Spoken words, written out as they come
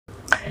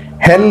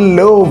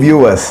Hello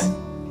viewers,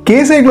 K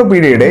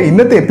സൈക്ലോപീഡിയയുടെ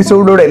ഇന്നത്തെ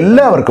എപ്പിസോഡിലൂടെ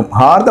എല്ലാവർക്കും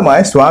ഹാർദമായ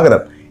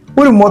സ്വാഗതം.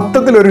 ഒരു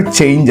മൊത്തത്തിലൊരു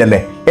ചേഞ്ച് അല്ലേ,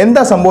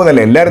 എന്താ സംഭവം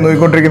അല്ലേ എല്ലാവരും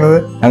നോക്കിക്കൊണ്ടിരിക്കുന്നത്.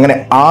 അങ്ങനെ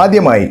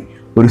ആദ്യമായി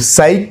ഒരു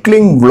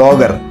സൈക്ലിംഗ്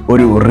വ്ളോഗർ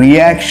ഒരു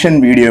റിയാക്ഷൻ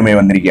വീഡിയോയുമായി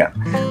വന്നിരിക്കുകയാണ്.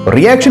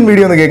 റിയാക്ഷൻ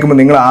വീഡിയോ എന്ന്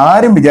കേൾക്കുമ്പോൾ നിങ്ങൾ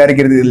ആരും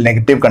വിചാരിക്കരുത് ഇതിൽ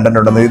നെഗറ്റീവ് കണ്ടന്റ്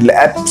ഉണ്ടെന്ന്. ഇതിൽ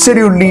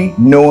അബ്സല്യൂട്ട്ലി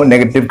നോ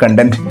നെഗറ്റീവ്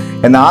കണ്ടന്റ്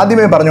എന്ന്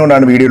ആദ്യമേ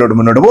പറഞ്ഞുകൊണ്ടാണ് വീഡിയോയിലോട്ട്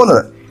മുന്നോട്ട്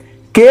പോകുന്നത്.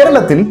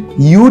 കേരളത്തിൽ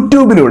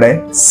യൂട്യൂബിലൂടെ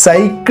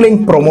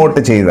സൈക്ലിംഗ് പ്രൊമോട്ട്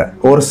ചെയ്ത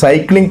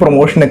സൈക്ലിംഗ്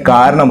പ്രൊമോഷന്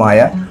കാരണമായ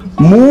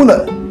 3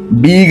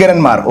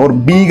 ഭീകരന്മാർ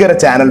ഭീകര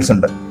ചാനൽസ്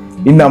ഉണ്ട്.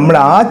 ഇനി നമ്മൾ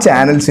ആ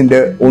ചാനൽസിന്റെ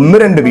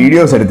 1-2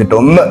 വീഡിയോസ് എടുത്തിട്ട്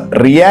ഒന്ന്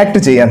റിയാക്ട്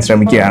ചെയ്യാൻ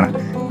ശ്രമിക്കുകയാണ്.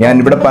 ഞാൻ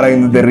ഇവിടെ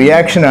പറയുന്നത്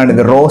റിയാക്ഷൻ ആണ്,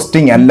 ഇത്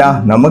റോസ്റ്റിംഗ് അല്ല.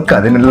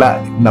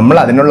 നമ്മൾ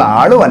അതിനുള്ള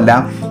ആളുമല്ല.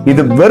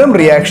 ഇത് വെറും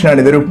റിയാക്ഷൻ ആണ്.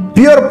 ഇതൊരു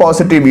പ്യുവർ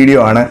പോസിറ്റീവ്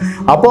വീഡിയോ ആണ്.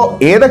 അപ്പോൾ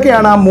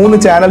ഏതൊക്കെയാണ് ആ 3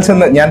 ചാനൽസ്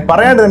എന്ന് ഞാൻ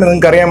പറയാതെ തന്നെ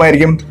നിങ്ങൾക്ക്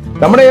അറിയാമായിരിക്കും.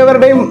 നമ്മുടെ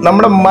ഏവരുടെയും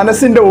നമ്മുടെ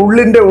മനസ്സിന്റെ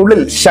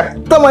ഉള്ളിൽ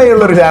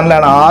ശക്തമായുള്ള ഒരു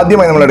ചാനലാണ്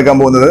ആദ്യമായി നമ്മൾ എടുക്കാൻ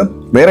പോകുന്നത്.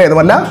 വേറെ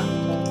ഏതുമല്ല,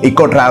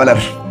 ഇക്കോ ട്രാവലർ.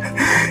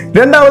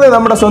 രണ്ടാമത്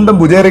നമ്മുടെ സ്വന്തം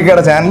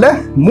ബുജേറിക്കയുടെ ചാനല്.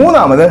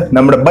 മൂന്നാമത്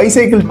നമ്മുടെ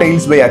ബൈസൈക്കിൾ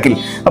ടെയിൽസ് ബൈ അഖിൽ.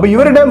 അപ്പൊ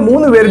ഇവരുടെ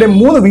 3 പേരുടെയും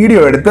 3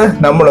 വീഡിയോ എടുത്ത്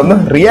നമ്മളൊന്ന്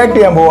റിയാക്ട്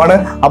ചെയ്യാൻ പോവാണ്.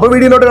 അപ്പൊ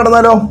വീഡിയോയിലോട്ട്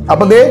കടന്നാലോ?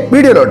 അപ്പൊ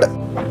വീഡിയോയിലോട്ട്.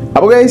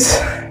 അപ്പൊ ഗൈസ്,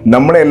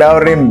 നമ്മുടെ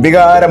എല്ലാവരുടെയും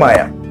വികാരമായ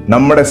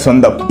നമ്മുടെ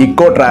സ്വന്തം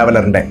ഇക്കോ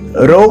ട്രാവലറിന്റെ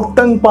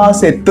റോഹ്തങ്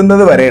പാസ്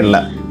എത്തുന്നത് വരെയുള്ള,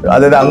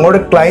 അതായത് അങ്ങോട്ട്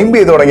ക്ലൈംബ്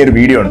ചെയ്ത് തുടങ്ങിയ ഒരു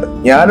വീഡിയോ ഉണ്ട്.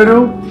 ഞാനൊരു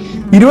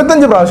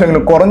 25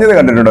 പ്രാവശ്യമെങ്കിലും കുറഞ്ഞത്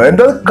കണ്ടിട്ടുണ്ടോ.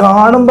 എന്തോ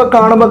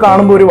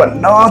കാണുമ്പോ ഒരു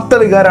വല്ലാത്ത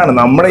വികാരമാണ്.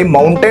 നമ്മുടെ ഈ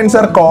മൗണ്ടൻസ്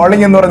ആർ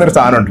കോളിംഗ് എന്ന് പറയുന്നൊരു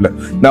സാധനം ഉണ്ടല്ലോ,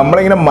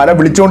 നമ്മളിങ്ങനെ മല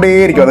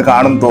വിളിച്ചോണ്ടേയിരിക്കും അത്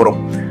കാണും തോറും.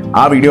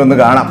 ആ വീഡിയോ ഒന്ന്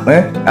കാണാം.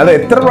 അത്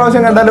എത്ര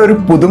പ്രാവശ്യം കണ്ടാലും ഒരു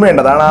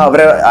പുതുമയുണ്ട്. അതാണ്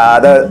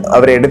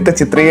അവരെടുത്ത്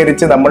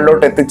ചിത്രീകരിച്ച്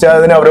നമ്മളിലോട്ട്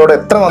എത്തിച്ചതിന് അവരോട്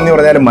എത്ര നന്ദി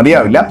പറഞ്ഞാലും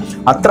മതിയാവില്ല.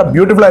 അത്ര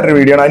ബ്യൂട്ടിഫുൾ ആയിട്ടൊരു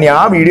വീഡിയോ ആണ്. ഇനി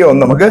ആ വീഡിയോ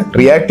ഒന്ന് നമുക്ക്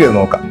റിയാക്ട് ചെയ്ത്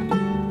നോക്കാം.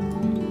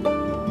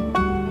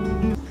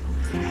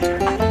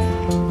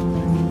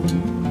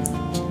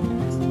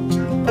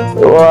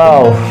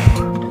 വാവ്,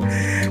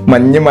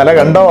 മഞ്ഞുമല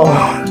കണ്ടോ?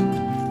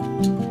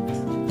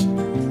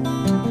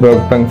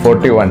 റോഹ്തങ്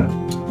 41.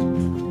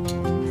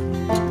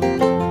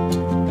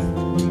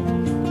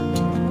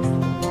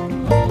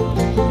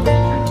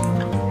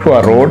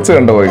 റോഡ്സ്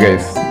കണ്ടോ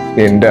ഗൈസ്?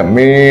 എന്റെ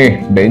അമ്മേ,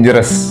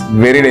 ഡേഞ്ചറസ്,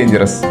 വെരി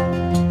ഡേഞ്ചറസ്.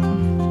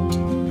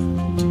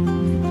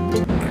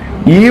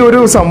 ഈ ഒരു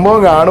സംഭവം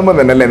കാണുമ്പോൾ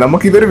തന്നെ അല്ലേ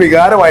നമുക്ക് ഇതൊരു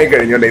വികാരമായി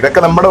കഴിഞ്ഞല്ലേ.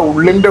 ഇതൊക്കെ നമ്മുടെ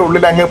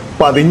ഉള്ളിൽ അങ്ങ്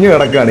പതിഞ്ഞു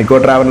കിടക്കുകയാണ്. ഇക്കോ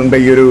ട്രാവലറിന്റെ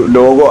ഈ ഒരു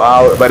ലോഗോ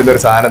വരുന്ന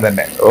ഒരു സാധനം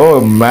തന്നെ. ഓ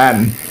മാൻ.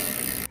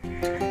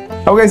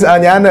 ഓക്കെ,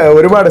 ഞാൻ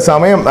ഒരുപാട്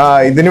സമയം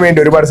ഇതിനു വേണ്ടി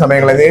ഒരുപാട്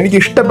സമയങ്ങൾ എനിക്ക്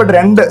ഇഷ്ടപ്പെട്ട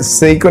 2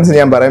 സീക്വൻസ്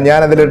ഞാൻ പറയാം. ഞാൻ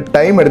അതിൽ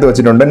ടൈം എടുത്ത്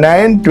വെച്ചിട്ടുണ്ട്.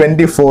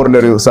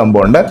 9:24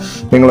 സംഭവം ഉണ്ട്,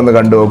 നിങ്ങളൊന്ന്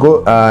കണ്ടു നോക്കൂ.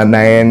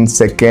 9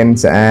 seconds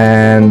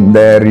and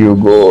there you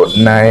go.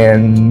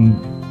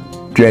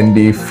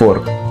 9:24.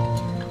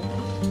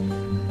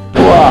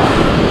 വാ,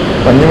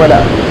 മഞ്ഞുമല,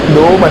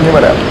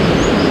 മഞ്ഞുമല.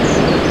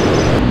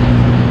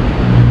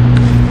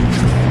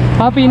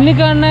 ആ പിന്നെ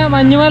കാണുന്ന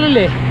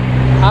മഞ്ഞുമലല്ലേ,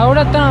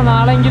 അവിടെ എത്തണം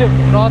നാളെങ്കിലും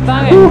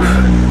റോഹ്തങ്.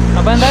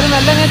 അപ്പൊ എന്തായാലും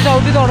നല്ല ഇങ്ങനെ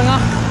ചവിട്ടി തുടങ്ങാം.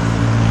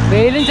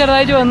 വെയിലും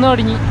ചെറുതായിട്ട് വന്നു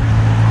തുടങ്ങി.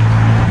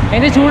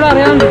 അതിന്റെ ചൂട്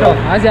അറിയാനുണ്ട് കേട്ടോ.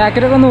 ആ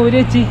ജാക്കറ്റൊക്കെ ഒന്ന് ഊരി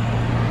വെച്ച്.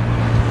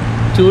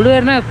 ചൂട്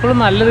വരുന്ന എപ്പോഴും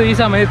നല്ലത് ഈ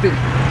സമയത്ത്,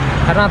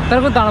 കാരണം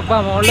അത്രക്കും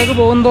തണുപ്പാണ്. മുകളിലേക്ക്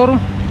പോകും തോറും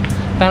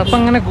തണുപ്പ്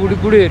അങ്ങനെ കൂടി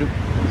വരും.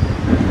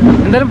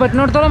 എന്തായാലും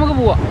പറ്റുന്നിടത്തോളം നമുക്ക്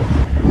പോവാം.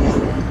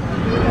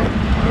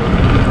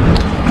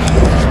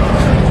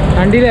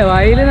 കണ്ടില്ലേ,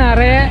 വയൽ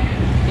നിറയെ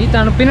ഈ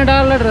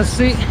തണുപ്പിനിടാനുള്ള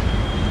ഡ്രസ്സ്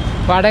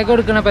വാടക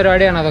കൊടുക്കുന്ന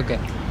പരിപാടിയാണ് അതൊക്കെ.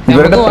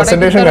 ഇവരുടെ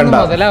പ്രസന്റേഷൻ കണ്ട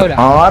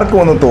ആർക്കും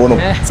ഒന്ന് തോന്നും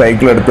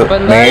സൈക്കിൾ എടുത്ത്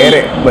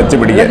നേരെ വെച്ച്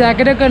പിടിക്കാൻ.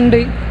 ജാക്കറ്റൊക്കെ ഉണ്ട്,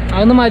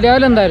 അതൊന്നും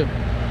മതിയാവില്ല എന്തായാലും,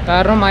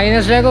 കാരണം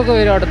 -ലേക്കൊക്കെ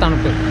വരും അവിടെ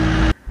തണുപ്പ്.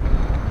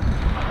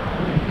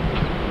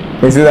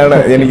 ഇതാണ്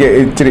എനിക്ക്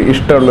ഇച്ചിരി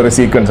ഇഷ്ടമുള്ളൊരു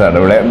സീക്വൻസ് ആണ്.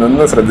 ഇവിടെ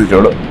നിന്ന്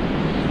ശ്രദ്ധിച്ചോളൂ.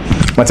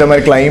 മച്ചന്മാർ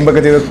ക്ലൈംബ്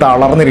ഒക്കെ ചെയ്ത്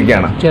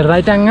തളർന്നിരിക്കുകയാണ്.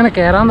 ചെറുതായിട്ട് അങ്ങനെ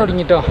കയറാൻ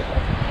തുടങ്ങിട്ടോ,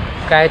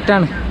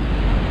 കയറ്റാണ്.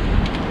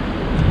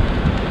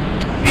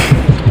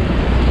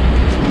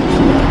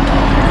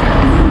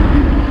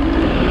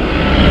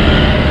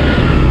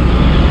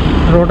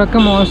 റോഡൊക്കെ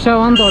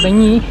മോശമാവാൻ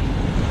തുടങ്ങി.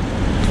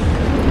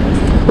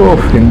 ഓ,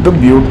 എന്ത്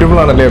ബ്യൂട്ടിഫുൾ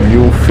ആണല്ലേ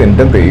വ്യൂ.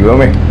 എന്റെ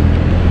ദൈവമേ,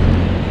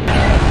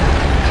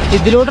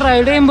 ഇതിലോട്ട്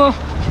റൈഡ് ചെയ്യുമ്പോ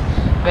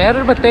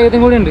വേറൊരു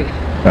പ്രത്യേകതയും കൂടി ഉണ്ട്.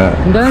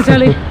 എന്താന്ന്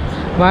വെച്ചാല്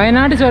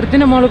വയനാട്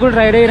ചുരത്തിന്റെ മുകളിൽ കൂടി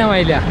റൈഡ് ചെയ്യാൻ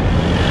പോയില്ല.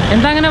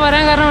 എന്താ അങ്ങനെ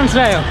പറയാൻ കാരണം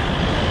മനസ്സിലായോ?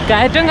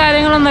 കയറ്റവും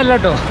കാര്യങ്ങളൊന്നും അല്ല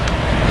കേട്ടോ,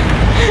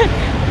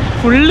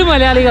 ഫുള്ള്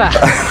മലയാളികളാ.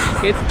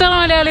 എത്ര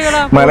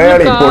മലയാളികളാ,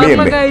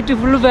 കാറിലൊക്കെ ആയിട്ട്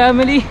ഫുള്ള്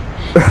ഫാമിലി.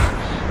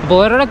 അപ്പൊ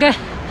ഓരോടൊക്കെ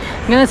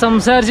ഇങ്ങനെ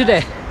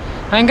സംസാരിച്ചിട്ടേ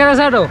ഭയങ്കര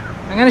രസാട്ടോ.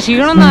 അങ്ങനെ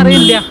ക്ഷീണമൊന്നും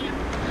അറിയില്ല.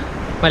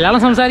 മലയാളം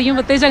സംസാരിക്കുമ്പോൾ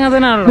പ്രത്യേകിച്ച് അങ്ങനെ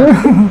തന്നെയാണല്ലോ.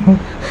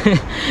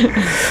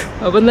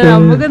 അപ്പൊ എന്തായാലും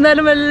നമുക്ക്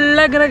എന്തായാലും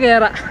എല്ലാം ഇങ്ങനെ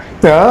കേറാം,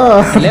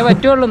 അല്ലേ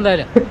പറ്റുള്ളൂ.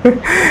 എന്തായാലും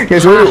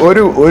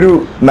ഒരു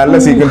നല്ല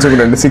സീക്വൻസ്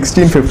കൂടെ ഉണ്ട്.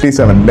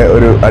 16:57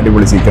 ഒരു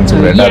അടിപൊളി സീക്വൻസ്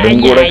കൂടെ ഉണ്ട്. അതും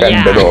കൂടെ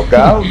കണ്ടു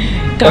നോക്കാം.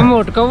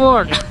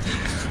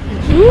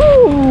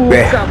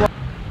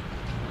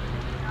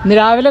 ഇന്ന്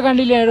രാവിലെ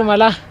കണ്ടില്ലേ ഒരു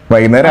മല,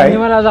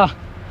 വൈകുന്നേരം അതാ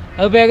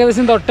അത്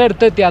ഏകദേശം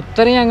തൊട്ടടുത്തെത്തി.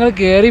 അത്രയും ഞങ്ങൾ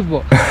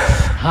കേറിപ്പോ.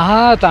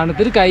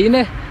 തണുത്തിട്ട്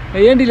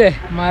കയ്യണ്ടില്ലേ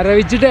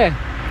മരവിച്ചിട്ടേ.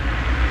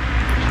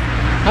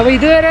 അപ്പൊ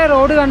ഇതുവരെ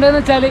റോഡ് കണ്ടതെന്ന്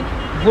വെച്ചാല്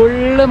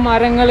ഫുള്ള്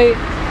മരങ്ങള്,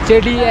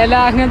 ചെടി ഇല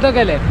അങ്ങനത്തെ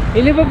ഒക്കെ അല്ലേ.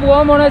 ഇനിയിപ്പോൾ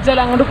പോകാൻ പോകണമെന്ന് വെച്ചാൽ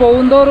അങ്ങോട്ട്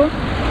പോകുന്തോറും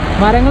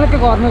മരങ്ങളൊക്കെ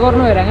കുറഞ്ഞ്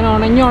വരും. അങ്ങനെ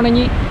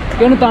ഉണങ്ങി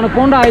ഇങ്ങനെ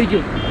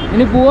തണുപ്പോണ്ടായിരിക്കും.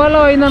 ഇനി പോകാനുള്ള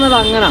വഴി എന്ന് പറഞ്ഞത്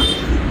അങ്ങനെ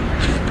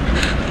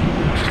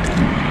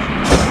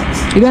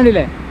ഇത്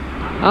കണ്ടില്ലേ,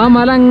 ആ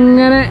മല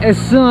അങ്ങനെ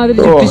എസ് മാതിരി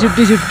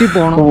ചുറ്റി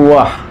പോണം.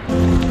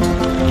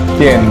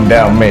 എന്റെ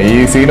അമ്മ, ഈ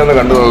സീനൊന്ന്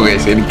കണ്ടു പോകുക.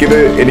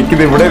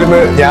 എനിക്കിത് ഇവിടെ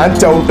ഇരുന്ന് ഞാൻ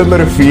ചവിട്ടുന്ന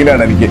ഒരു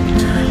ഫീലാണ് എനിക്ക്.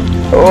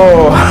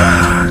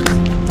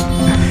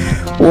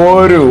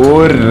 ഒരു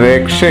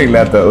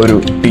രക്ഷയില്ലാത്ത ഒരു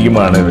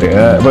ടീമാണ് ഇവര്.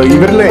 അപ്പൊ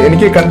ഇവരിൽ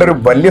എനിക്ക് കണ്ടൊരു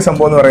വലിയ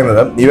സംഭവം എന്ന്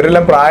പറയുന്നത്,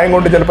 ഇവരെല്ലാം പ്രായം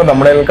കൊണ്ട് ചിലപ്പോൾ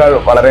നമ്മളെക്കാൾ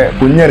വളരെ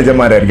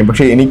കുഞ്ഞനുജന്മാരായിരിക്കും.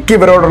 പക്ഷെ എനിക്ക്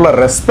ഇവരോടുള്ള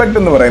റെസ്പെക്ട്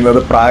എന്ന് പറയുന്നത്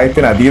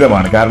പ്രായത്തിന്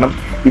അതീതമാണ്. കാരണം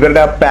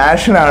ഇവരുടെ ആ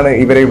പാഷനാണ്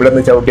ഇവരെ ഇവിടെ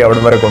നിന്ന് ചവിട്ടി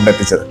അവിടെ വരെ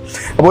കൊണ്ടെത്തിച്ചത്.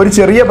 അപ്പോൾ ഒരു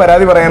ചെറിയ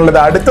പരാതി പറയാനുള്ളത്,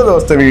 അടുത്ത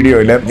ദിവസത്തെ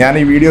വീഡിയോയിൽ ഞാൻ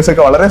ഈ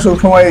വീഡിയോസൊക്കെ വളരെ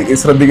സൂക്ഷ്മമായി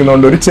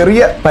ശ്രദ്ധിക്കുന്നതുകൊണ്ട് ഒരു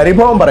ചെറിയ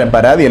പരിഭവം പറയാം,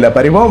 പരാതിയല്ല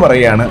പരിഭവം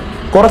പറയുകയാണ്.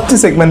 കുറച്ച്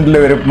സെഗ്മെന്റിൽ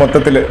ഒരു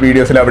മൊത്തത്തിൽ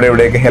വീഡിയോസിൽ അവിടെ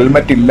ഇവിടെയൊക്കെ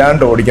ഹെൽമെറ്റ്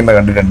ഇല്ലാണ്ട് ഓടിക്കുന്ന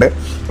കണ്ടിട്ടുണ്ട്.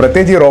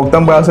 പ്രത്യേകിച്ച് ഈ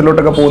റോക്താം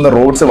പാസിലോട്ടൊക്കെ പോകുന്ന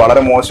റോഡ്സ്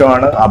വളരെ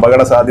മോശമാണ്,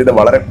 അപകട സാധ്യത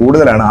വളരെ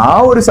കൂടുതലാണ്. ആ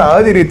ഒരു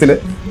സാഹചര്യത്തിൽ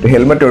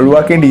ഹെൽമെറ്റ്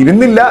ഒഴിവാക്കേണ്ടി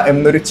ഇരുന്നില്ല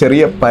എന്നൊരു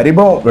ചെറിയ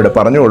പരിഭവം ഇവിടെ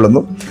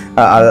പറഞ്ഞുകൊള്ളുന്നു.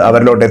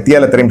 അവരിലോട്ട്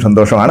എത്തിയാൽ അത്രയും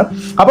സന്തോഷമാണ്.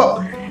 അപ്പോൾ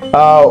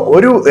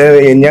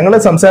ഞങ്ങൾ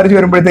സംസാരിച്ച്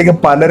വരുമ്പോഴത്തേക്ക്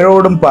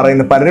പലരും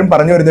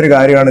പറഞ്ഞു വരുന്നൊരു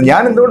കാര്യമാണ്,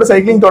 ഞാൻ എന്തുകൊണ്ട്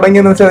സൈക്ലിംഗ്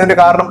തുടങ്ങിയെന്ന് വെച്ചാൽ അതിന്റെ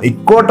കാരണം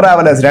ഇക്കോ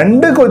ട്രാവലേഴ്സ്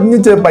 2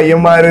 കുഞ്ഞു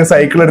പയ്യന്മാര്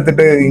സൈക്കിൾ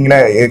എടുത്തിട്ട് ഇങ്ങനെ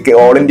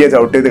ഓൾ ഇന്ത്യ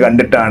ചവിട്ട് ചെയ്ത്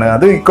കണ്ടിട്ടാണ്,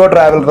 അത് ഇക്കോ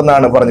ട്രാവലർ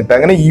എന്നാണ് പറഞ്ഞിട്ട്.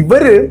 അങ്ങനെ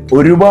ഇവര്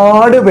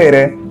ഒരുപാട്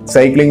പേരെ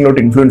സൈക്ലിങ്ങിലോട്ട്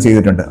ഇൻഫ്ലുവൻസ്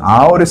ചെയ്തിട്ടുണ്ട്. ആ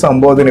ഒരു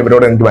സംഭവത്തിന്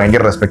ഇവരോട് എനിക്ക്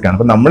ഭയങ്കര റെസ്പെക്ട് ആണ്.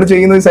 അപ്പൊ നമ്മൾ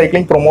ചെയ്യുന്നത്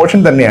സൈക്ലിംഗ് പ്രൊമോഷൻ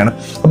തന്നെയാണ്.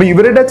 അപ്പൊ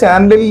ഇവരുടെ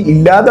ചാനലിൽ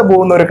ഇല്ലാതെ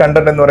പോകുന്ന ഒരു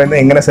കണ്ടന്റ് എന്ന് പറയുന്നത്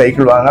എങ്ങനെ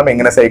സൈക്കിൾ വാങ്ങാം,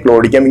 എങ്ങനെ സൈക്കിൾ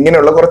ഓടിക്കാം,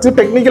 ഇങ്ങനെയുള്ള കുറച്ച്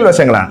ടെക്നിക്കൽ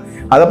വശങ്ങളാണ്.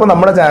 അതപ്പോൾ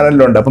നമ്മുടെ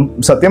ചാനലിലുണ്ട്. അപ്പം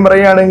സത്യം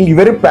പറയുകയാണെങ്കിൽ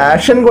ഇവർ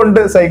പാഷൻ കൊണ്ട്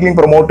സൈക്ലിംഗ്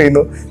പ്രൊമോട്ട്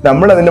ചെയ്യുന്നു,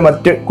 നമ്മൾ അതിന്റെ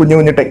മറ്റ്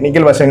കുഞ്ഞു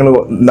ടെക്നിക്കൽ വശങ്ങൾ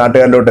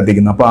നാട്ടുകാരിലോട്ട്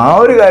എത്തിക്കുന്നു. അപ്പൊ ആ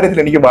ഒരു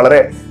കാര്യത്തിൽ എനിക്ക് വളരെ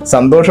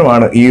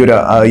സന്തോഷമാണ് ഈ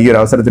ഒരു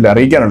അവസരത്തിൽ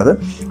അറിയിക്കാനുള്ളത്.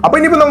 അപ്പൊ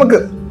ഇനിയിപ്പോ നമുക്ക്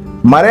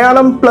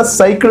മലയാളം പ്ലസ്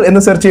സൈക്കിൾ എന്ന്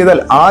സെർച്ച് ചെയ്താൽ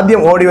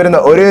ആദ്യം ഓടി വരുന്ന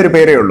ഒരേ ഒരു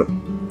പേരേ ഉള്ളൂ.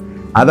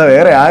 അത്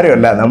വേറെ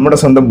ആരുമല്ല, നമ്മുടെ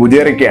സ്വന്തം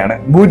ബുജേറിക്കയാണ്.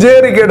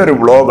 ബുജേറിക്കയുടെ ഒരു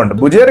വ്ളോഗ് ഉണ്ട്.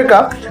 ബുജേറിക്ക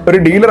ഒരു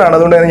ഡീലറാണ്,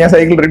 അതുകൊണ്ട് തന്നെ ഞാൻ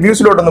സൈക്കിൾ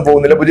റിവ്യൂസിലോട്ടൊന്നും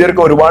പോകുന്നില്ല.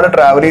 ബുജേറിക്ക ഒരുപാട്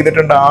ട്രാവൽ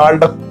ചെയ്തിട്ടുണ്ട്.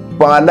 ആളുടെ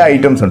പല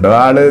ഐറ്റംസ് ഉണ്ട്.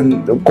 ആള്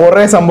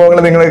കുറെ സംഭവങ്ങൾ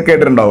നിങ്ങൾ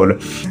കേട്ടിട്ടുണ്ടാവുമല്ലോ.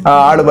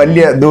 ആള്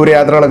വലിയ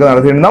ദൂരയാത്രകളൊക്കെ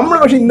നടത്തിയിട്ടുണ്ട്. നമ്മൾ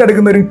പക്ഷെ ഇന്ന്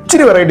എടുക്കുന്ന ഒരു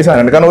ഇച്ചിരി വെറൈറ്റി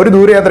സാധനമാണ്. കാരണം ഒരു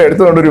ദൂരയാത്ര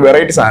എടുത്തുകൊണ്ട് ഒരു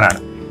വെറൈറ്റി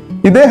സാധനമാണ്.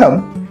 ഇദ്ദേഹം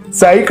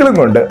സൈക്കിളും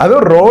കൊണ്ട്, അത്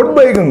റോഡ്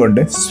ബൈക്കും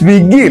കൊണ്ട്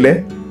സ്വിഗ്ഗിയില്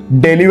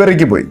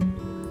ഡെലിവറിക്ക് പോയി.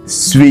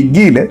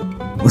 സ്വിഗ്ഗിയില്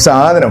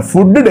സാധനം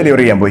ഫുഡ്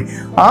ഡെലിവറി ചെയ്യാൻ പോയി.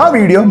 ആ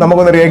വീഡിയോ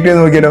നമുക്കൊന്ന് റിയാക്ട്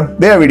ചെയ്ത് നോക്കിയാലോ?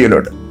 ദേ ആ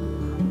വീഡിയോയിലോട്ട്.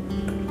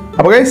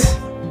 അപ്പൊ ഗൈസ്,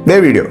 ദേ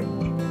വീഡിയോ.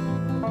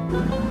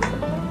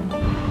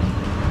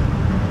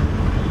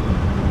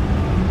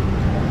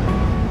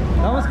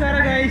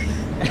 നമസ്കാരം ഗൈസ്.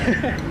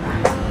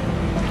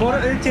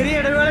 ചെറിയ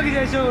ഇടവേളയ്ക്ക്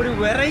ശേഷം ഒരു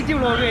വെറൈറ്റി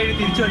വ്ളോഗ്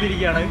തിരിച്ചു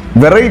വന്നിരിക്കുകയാണ്.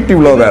 വെറൈറ്റി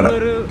വ്ളോഗാണ്.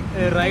 ഒരു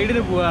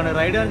റൈഡിന് പോവാണ്.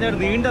 റൈഡ് പറഞ്ഞാൽ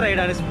നീണ്ട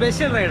റൈഡാണ്,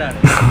 സ്പെഷ്യൽ റൈഡാണ്.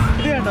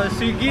 ഇത് കണ്ടോ,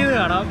 സ്വിഗ്ഗിന്ന്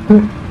കാണാം.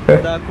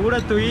 കൂടെ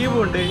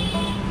തുയീമുണ്ട്.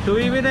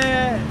 തുയീമിനെ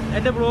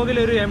എന്റെ ബ്ലോഗിൽ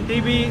ഒരു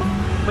MTB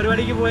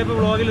പരിപാടിക്ക് പോയപ്പോ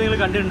ബ്ലോഗിൽ നിങ്ങൾ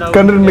കണ്ടിട്ടുണ്ട്.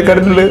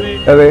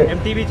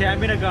 MTB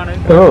ചാമ്പ്യനൊക്കെ ആണ്,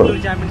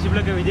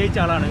 ചാമ്പ്യൻഷിപ്പിലൊക്കെ വിജയിച്ച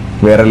ആളാണ്.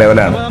 വേറെ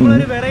ലെവലാണ്. അപ്പൊ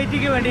നമ്മളൊരു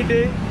വെറൈറ്റിക്ക് വേണ്ടിയിട്ട്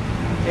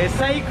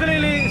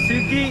സൈക്കിളില്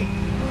സ്വിഗ്ഗി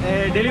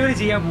ഡെലിവറി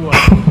ചെയ്യാൻ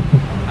പോവാണ്.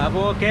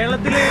 അപ്പോൾ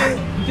കേരളത്തില്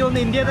എനിക്ക്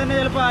തോന്നുന്നു ഇന്ത്യ തന്നെ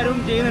ചിലപ്പോൾ ആരും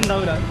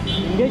ചെയ്യുന്നുണ്ടാവില്ല.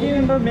 ഇന്ത്യ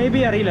ചെയ്യുന്നുണ്ടോ മേ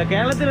ബി അറിയില്ല.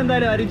 കേരളത്തിൽ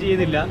എന്തായാലും ആരും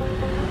ചെയ്യുന്നില്ല.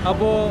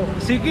 അപ്പോൾ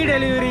സ്വിഗ്ഗി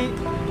ഡെലിവറി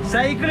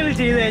സൈക്കിളിൽ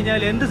ചെയ്ത്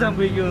കഴിഞ്ഞാൽ എന്ത്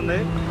സംഭവിക്കുമെന്ന്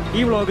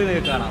ഈ വ്ളോഗ്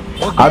നിങ്ങൾക്ക് കാണാം.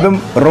 അതും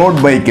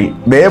റോഡ് ബൈക്കിൽ.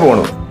 ദേ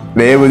പോണു.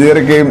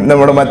 ബുജേറിക്കയും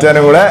നമ്മുടെ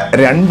മച്ചാനും കൂടെ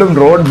രണ്ടും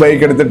റോഡ്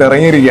ബൈക്ക് എടുത്തിട്ട്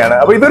ഇറങ്ങിയിരിക്കുകയാണ്.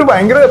 അപ്പൊ ഇതൊരു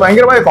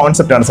ഭയങ്കരമായ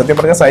കോൺസെപ്റ്റ് ആണ്. സത്യം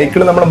പറഞ്ഞാൽ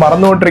സൈക്കിൾ നമ്മൾ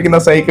മറന്നുകൊണ്ടിരിക്കുന്ന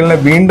സൈക്കിളിനെ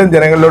വീണ്ടും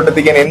ജനങ്ങളിലോട്ട്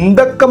എത്തിക്കാൻ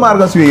എന്തൊക്കെ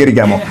മാർഗം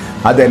സ്വീകരിക്കാമോ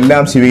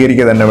അതെല്ലാം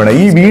സ്വീകരിക്കുക തന്നെ വേണം.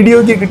 ഈ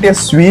വീഡിയോയ്ക്ക് കിട്ടിയ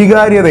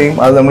സ്വീകാര്യതയും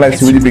അത് നമ്മളെ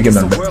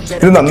സൂചിപ്പിക്കുന്നുണ്ട്.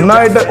 ഇത്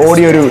നന്നായിട്ട്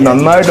ഓടിയൊരു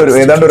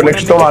ഏതാണ്ട് 1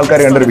 ലക്ഷത്തോളം ആൾക്കാർ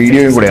കണ്ടൊരു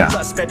വീഡിയോയും കൂടെയാണ്.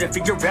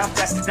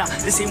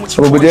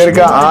 അപ്പൊ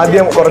ബുജേറിക്ക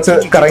ആദ്യം കുറച്ച്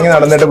കറങ്ങി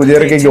നടന്നിട്ട്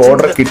ബുജേറിക്കയ്ക്ക്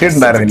ഓർഡർ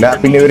കിട്ടിയിട്ടുണ്ടായിരുന്നില്ല.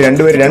 പിന്നെ ഇവർ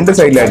രണ്ടുപേരും 2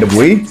 സൈഡിലായിട്ട്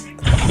പോയി.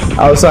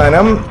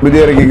 അവസാനം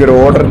ബുജേറിക്കയ്ക്ക് ഒരു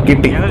ഓർഡർ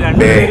കിട്ടി.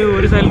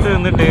 ഒരു സ്ഥലത്ത്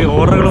നിന്നിട്ട്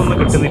ഓർഡറുകളൊന്നും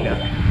കിട്ടുന്നില്ല.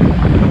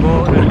 അപ്പോൾ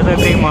 2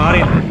 സ്ഥലത്തേക്ക്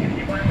മാറി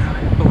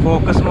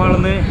ഫോക്കസ്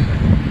മാളിന്ന്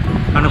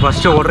ആണ്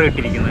ഫസ്റ്റ് ഓർഡർ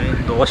കിട്ടിയിരിക്കുന്നത്.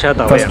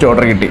 ഫസ്റ്റ്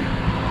ഓർഡർ കിട്ടി.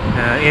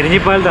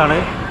 എരിഞ്ഞിപ്പാലത്താണ്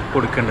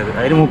കൊടുക്കേണ്ടത്.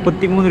 അതിന്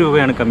 33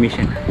 രൂപയാണ്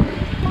കമ്മീഷൻ.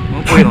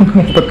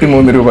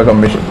 33 രൂപ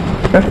കമ്മീഷൻ.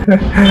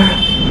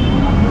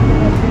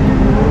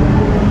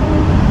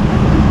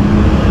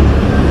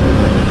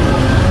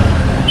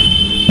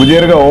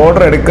 ബുജേറിക്ക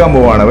ഓർഡർ എടുക്കാൻ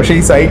പോവാണ്. പക്ഷെ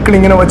ഈ സൈക്കിൾ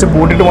ഇങ്ങനെ വെച്ച്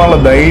പൂട്ടിട്ട് പോകാനുള്ള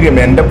ധൈര്യം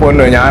എന്റെ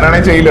പൊന്നോ,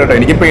 ഞാനാണെങ്കിൽ ചെയ്യില്ല കേട്ടോ.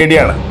 എനിക്ക്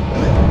പേടിയാണ്.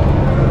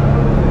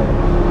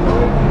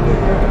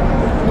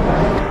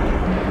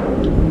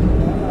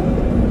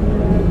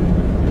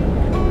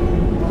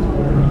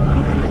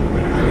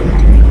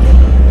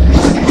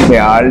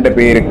 ആളുടെ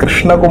പേര്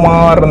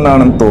കൃഷ്ണകുമാർ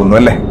എന്നാണെന്ന് തോന്നുന്നു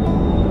അല്ലേ?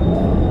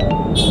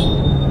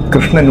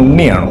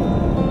 കൃഷ്ണനുണ്ണിയാണോ?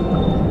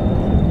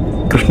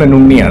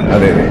 കൃഷ്ണനുണ്ണിയാണ്.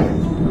 അതെ അതെ.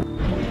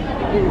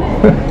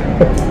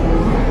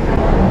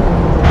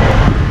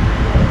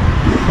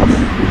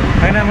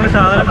 അങ്ങനെ നമ്മൾ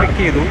സാധനം പിക്ക്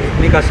ചെയ്തു.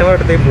 ഇനി കസ്റ്റമർ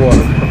അടുത്തേക്ക്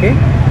പോവാം. ഓക്കെ.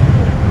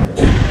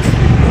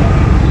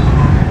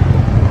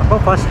 അപ്പോൾ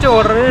ഫസ്റ്റ്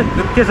ഓർഡർ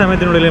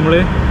കൃത്യസമയത്തിനുള്ളിൽ നമ്മൾ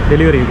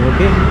ഡെലിവറി ചെയ്തു.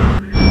 ഓക്കെ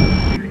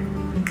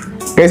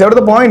കേസ്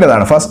അവിടുത്തെ പോയിന്റ്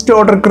അതാണ്. ഫസ്റ്റ്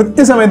ഓർഡർ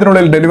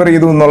കൃത്യസമയത്തിനുള്ളിൽ ഡെലിവറി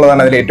ചെയ്തു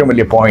എന്നുള്ളതാണ് അതിൽ ഏറ്റവും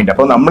വലിയ പോയിന്റ്.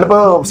 അപ്പോൾ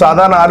നമ്മളിപ്പോൾ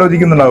സാധാരണ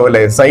ആലോചിക്കുന്നുണ്ടാവും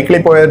അല്ലേ,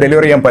 സൈക്കിളിൽ പോയാൽ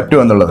ഡെലിവറി ചെയ്യാൻ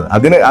പറ്റുമോ എന്നുള്ളത്.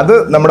 അത്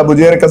നമ്മുടെ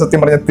ബുജേറൊക്കെ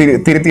സത്യം പറഞ്ഞ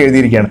തിരുത്തി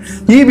എഴുതിയിരിക്കുകയാണ്.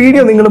 ഈ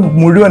വീഡിയോ നിങ്ങൾ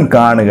മുഴുവൻ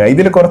കാണുക.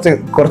 ഇതിൽ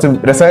കുറച്ച്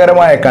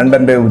രസകരമായ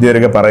കണ്ടന്റ്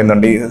ബുജേറൊക്കെ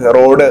പറയുന്നുണ്ട്. ഈ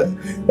റോഡ്,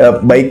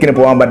 ബൈക്കിന്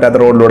പോകാൻ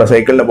പറ്റാത്ത റോഡിലൂടെ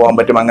സൈക്കിളിന് പോകാൻ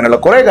പറ്റും, അങ്ങനെയുള്ള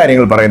കുറേ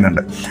കാര്യങ്ങൾ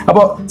പറയുന്നുണ്ട്.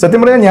 അപ്പോൾ സത്യം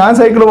പറഞ്ഞാൽ ഞാൻ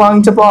സൈക്കിൾ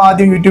വാങ്ങിച്ചപ്പോൾ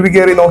ആദ്യം യൂട്യൂബിൽ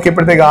കയറി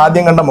നോക്കിയപ്പോഴത്തേക്ക്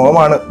ആദ്യം കണ്ട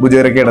മുഖമാണ്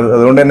ബുജേറൊക്കെയുള്ളത്.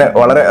 അതുകൊണ്ട് തന്നെ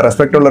വളരെ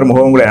റെസ്പെക്ട് ഉള്ള ഒരു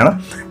മുഖവും കൂടെയാണ്.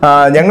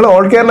 ഞങ്ങൾ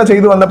ഓൾ കേരള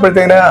ചെയ്തു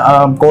വന്നപ്പോഴത്തേന്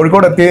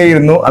കോഴിക്കോട്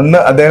എത്തിയിരുന്നു. അന്ന്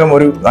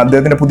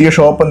അദ്ദേഹത്തിന്റെ പുതിയ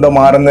ഷോപ്പ് എന്തോ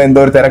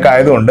ഒരു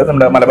തിരക്കായതുകൊണ്ട്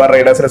നമ്മുടെ മലബാർ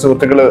റൈഡേഴ്സിലെ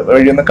സുഹൃത്തുക്കൾ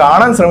വഴി ഒന്ന്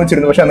കാണാൻ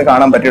ശ്രമിച്ചിരുന്നു. പക്ഷെ അന്ന്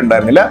കാണാൻ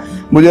പറ്റിയിട്ടുണ്ടായിരുന്നില്ല.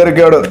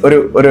 ബുജേറൊക്കെയോട്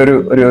ഒരു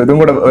ഇതും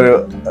കൂടെ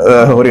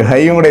ഒരു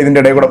ഹൈയും കൂടെ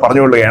ഇതിന്റെ ഇടയിൽ കൂടെ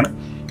പറഞ്ഞുകൊള്ളുകയാണ്.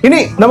 ഇനി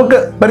നമുക്ക്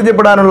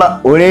പരിചയപ്പെടാനുള്ള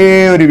ഒരേ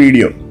ഒരു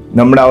വീഡിയോ,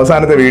 നമ്മുടെ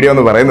അവസാനത്തെ വീഡിയോ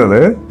എന്ന് പറയുന്നത്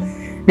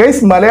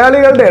ഗൈസ്,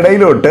 മലയാളികളുടെ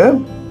ഇടയിലോട്ട്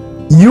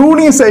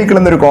യൂണിസൈക്കിൾ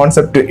എന്നൊരു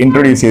കോൺസെപ്റ്റ്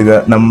ഇൻട്രൊഡ്യൂസ്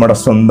ചെയ്ത നമ്മുടെ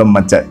സ്വന്തം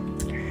മച്ചാൻ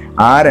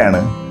ആരാണ്?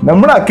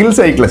 നമ്മുടെ അഖിൽ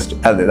സൈക്ലിസ്റ്റ്.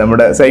 അതെ,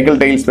 നമ്മുടെ സൈക്കിൾ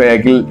ടെയിൽസ് ബൈ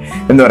അഖിൽ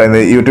എന്ന്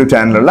പറയുന്നത് യൂട്യൂബ്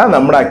ചാനലുള്ള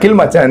നമ്മുടെ അഖിൽ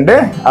മച്ചാന്റെ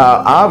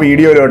ആ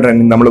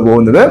വീഡിയോയിലോട്ടാണ് നമ്മൾ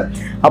പോകുന്നത്.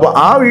 അപ്പൊ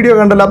ആ വീഡിയോ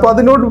കണ്ടല്ലോ. അപ്പൊ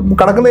അതിനോട്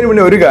കടക്കുന്നതിന്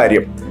മുന്നേ ഒരു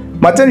കാര്യം,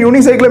 മച്ചാൻ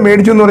യൂണിസൈക്കിൾ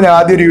മേടിച്ചു എന്ന് പറഞ്ഞാൽ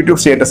ആദ്യം ഒരു യൂട്യൂബ്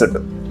സ്റ്റേറ്റസ്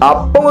ഇട്ടു.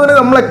 അപ്പൊ മുതൽ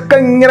നമ്മളൊക്കെ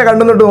ഇങ്ങനെ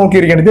കണ്ടുന്നിട്ട്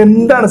നോക്കിയിരിക്കുകയാണ്, ഇത്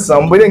എന്താണ്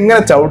സംഭവം, ഇത്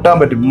എങ്ങനെ ചവിട്ടാൻ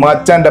പറ്റും.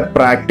 മച്ചാന്റെ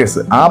പ്രാക്ടീസ്,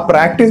 ആ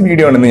പ്രാക്ടീസ്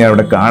വീഡിയോ ആണ് ഞാൻ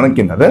ഇവിടെ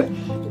കാണിക്കുന്നത്.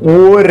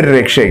 ഒരു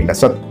രക്ഷയില്ല,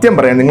 സത്യം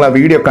പറയാം. നിങ്ങൾ ആ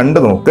വീഡിയോ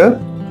കണ്ടു നോക്ക്.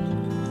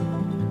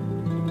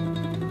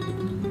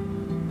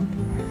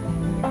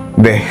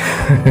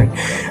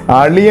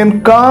 അളിയൻ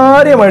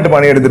കാര്യമായിട്ട്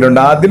പണിയെടുത്തിട്ടുണ്ട്.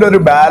 അതിലൊരു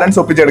ബാലൻസ്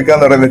ഒപ്പിച്ചെടുക്കുക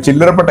എന്ന് പറയുന്നത്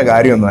ചില്ലറപ്പെട്ട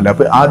കാര്യമൊന്നുമല്ല.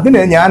 അപ്പൊ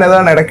അതിന് ഞാൻ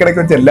അതാണ് ഇടയ്ക്കിടയ്ക്ക്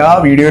വെച്ച് എല്ലാ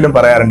വീഡിയോയിലും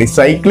പറയാറുണ്ട്, ഈ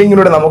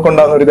സൈക്ലിങ്ങിലൂടെ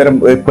നമുക്കുണ്ടാകുന്ന ഒരു തരം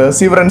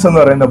പെർസീവറൻസ് എന്ന്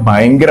പറയുന്നത്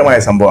ഭയങ്കരമായ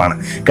സംഭവമാണ്.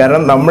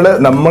 കാരണം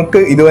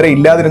നമുക്ക് ഇതുവരെ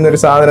ഇല്ലാതിരുന്ന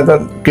ഒരു സാധനത്തെ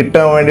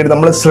കിട്ടാൻ വേണ്ടിയിട്ട്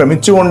നമ്മൾ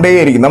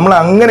ശ്രമിച്ചുകൊണ്ടേയിരിക്കും. നമ്മൾ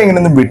അങ്ങനെ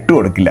ഇങ്ങനെയൊന്നും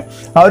വിട്ടുകൊടുക്കില്ല.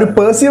 ആ ഒരു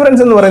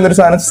പെർസീവറൻസ് എന്ന് പറയുന്ന ഒരു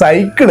സാധനം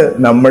സൈക്കിള്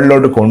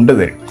നമ്മളിലോട്ട്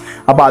കൊണ്ടുതരും.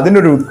 അപ്പൊ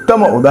അതിനൊരു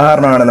ഉത്തമ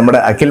ഉദാഹരണമാണ് നമ്മുടെ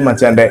അഖിൽ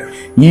മച്ചാന്റെ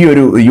ഈ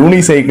ഒരു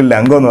യൂണിസൈക്കിളിന്റെ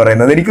അംഗം എന്ന്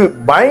പറയുന്നത്. എനിക്ക്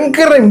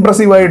ഭയങ്കര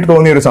ഇംപ്രസീവ് ആയിട്ട്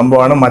തോന്നിയ ഒരു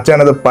സംഭവമാണ്. മച്ചാൻ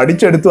അത്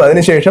പഠിച്ചെടുത്തു.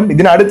 അതിനുശേഷം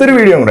ഇതിനടുത്തൊരു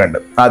വീഡിയോ കൂടെ ഉണ്ട്.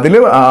 അതിൽ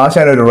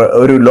ആശാൻ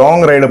ഒരു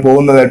ലോങ് റൈഡ്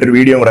പോകുന്നതായിട്ടൊരു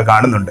വീഡിയോ കൂടെ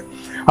കാണുന്നുണ്ട്.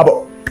 അപ്പോൾ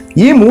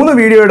ഈ 3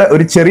 വീഡിയോയുടെ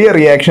ഒരു ചെറിയ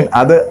റിയാക്ഷൻ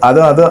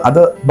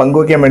അത്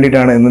പങ്കുവയ്ക്കാൻ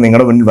വേണ്ടിയിട്ടാണ് ഇന്ന്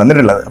നിങ്ങളുടെ മുന്നിൽ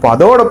വന്നിട്ടുള്ളത്. അപ്പോൾ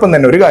അതോടൊപ്പം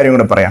തന്നെ ഒരു കാര്യം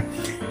കൂടെ പറയാം.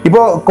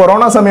 ഇപ്പോൾ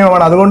കൊറോണ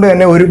സമയമാണ്, അതുകൊണ്ട്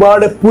തന്നെ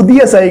ഒരുപാട് പുതിയ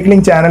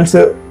സൈക്ലിംഗ്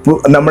ചാനൽസ്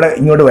നമ്മുടെ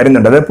ഇങ്ങോട്ട്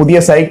വരുന്നുണ്ട്. അതായത് പുതിയ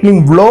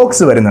സൈക്ലിംഗ്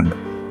വ്ളോഗ്സ് വരുന്നുണ്ട്.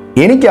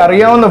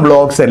 എനിക്കറിയാവുന്ന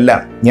വ്ളോഗ്സ് എല്ലാം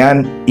ഞാൻ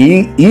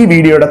ഈ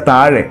വീഡിയോയുടെ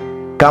താഴെ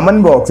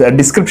കമന്റ് ബോക്സ്,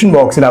 ഡിസ്ക്രിപ്ഷൻ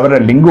ബോക്സിൽ അവരുടെ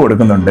ലിങ്ക്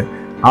കൊടുക്കുന്നുണ്ട്.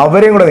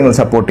 അവരെയും കൂടെ നിങ്ങൾ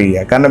സപ്പോർട്ട്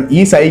ചെയ്യുക. കാരണം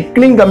ഈ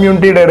സൈക്ലിംഗ്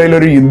കമ്മ്യൂണിറ്റിയുടെ ഇടയിൽ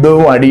ഒരു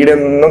യുദ്ധവും അടിയുടെ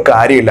ഒന്നും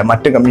കാര്യമില്ല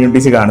മറ്റ്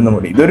കമ്മ്യൂണിറ്റീസ് കാണുന്ന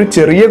പോലെ. ഇതൊരു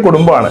ചെറിയ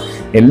കുടുംബമാണ്.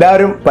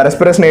 എല്ലാവരും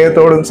പരസ്പര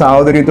സ്നേഹത്തോടും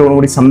സാഹോദര്യത്തോടും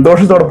കൂടി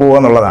സന്തോഷത്തോടെ പോകുക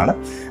എന്നുള്ളതാണ്.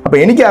 അപ്പൊ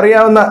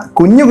എനിക്കറിയാവുന്ന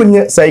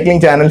കുഞ്ഞു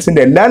സൈക്ലിംഗ്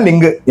ചാനൽസിന്റെ എല്ലാ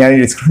ലിങ്ക് ഞാൻ ഈ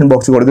ഡിസ്ക്രിപ്ഷൻ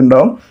ബോക്സ്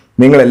കൊടുത്തിട്ടുണ്ടാവും.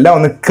 നിങ്ങളെല്ലാം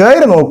ഒന്ന്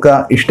കയറി നോക്കുക.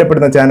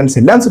 ഇഷ്ടപ്പെടുന്ന ചാനൽസ്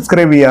എല്ലാം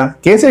സബ്സ്ക്രൈബ് ചെയ്യുക.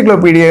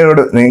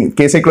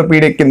 കെ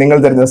സൈക്ലോപീഡിയയ്ക്ക് നിങ്ങൾ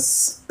തരുന്ന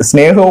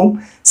സ്നേഹവും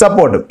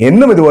സപ്പോർട്ടും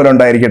എന്നും ഇതുപോലെ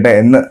ഉണ്ടായിരിക്കട്ടെ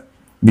എന്ന്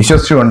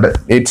വിശ്വസിച്ചുകൊണ്ട്,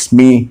 it's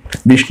me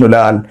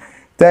Vishnulal.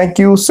 Thank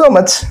you so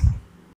much.